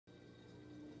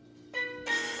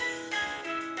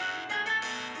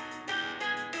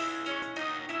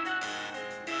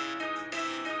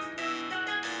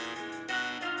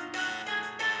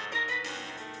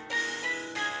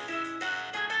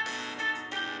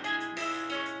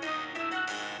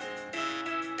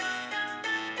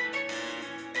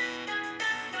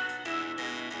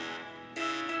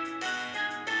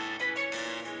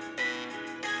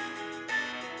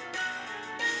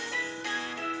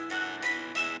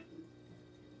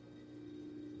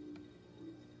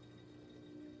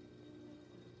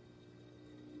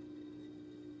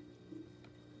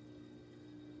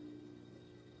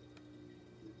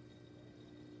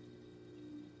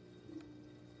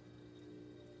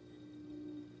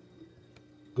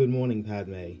Good morning,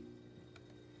 Padme.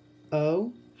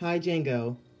 Oh, hi,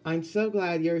 Jango. I'm so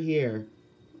glad you're here.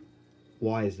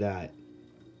 Why is that?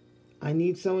 I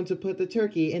need someone to put the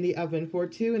turkey in the oven for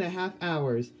 2.5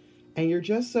 hours, and you're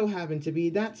just so happen to be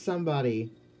that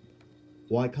somebody.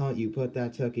 Why can't you put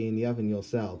that turkey in the oven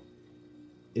yourself?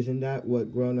 Isn't that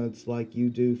what grown-ups like you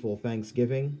do for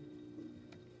Thanksgiving?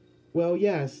 Well,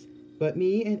 yes, but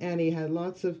me and Annie had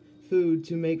lots of food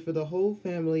to make for the whole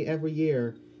family every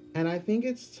year, and I think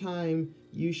it's time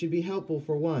you should be helpful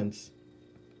for once.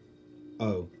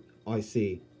 Oh, I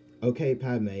see. Okay,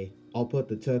 Padme, I'll put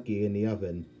the turkey in the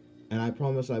oven, and I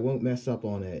promise I won't mess up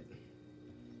on it.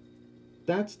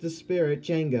 That's the spirit,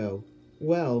 Jango.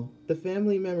 Well, the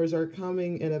family members are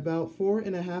coming in about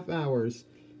 4.5 hours,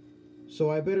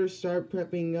 so I better start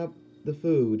prepping up the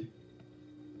food.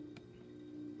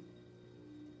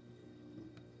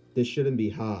 This shouldn't be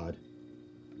hard.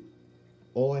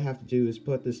 All I have to do is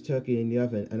put this turkey in the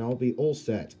oven and I'll be all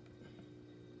set.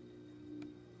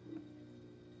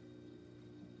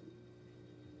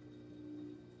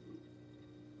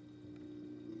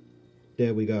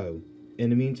 There we go. In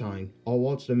the meantime, I'll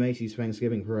watch the Macy's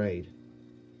Thanksgiving parade.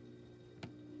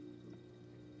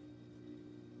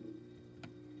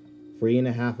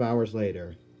 3.5 hours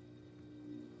later.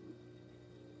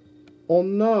 Oh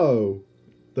no!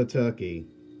 The turkey.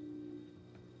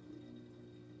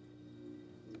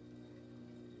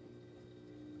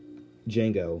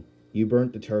 Jango, you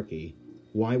burnt the turkey.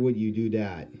 Why would you do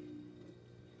that?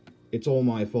 It's all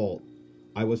my fault.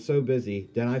 I was so busy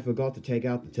that I forgot to take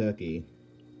out the turkey.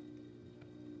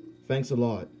 Thanks a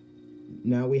lot.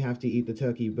 Now we have to eat the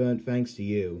turkey burnt thanks to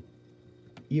you.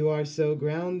 You are so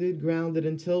grounded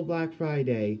until Black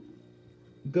Friday.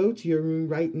 Go to your room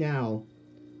right now.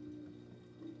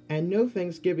 And no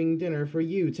Thanksgiving dinner for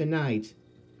you tonight.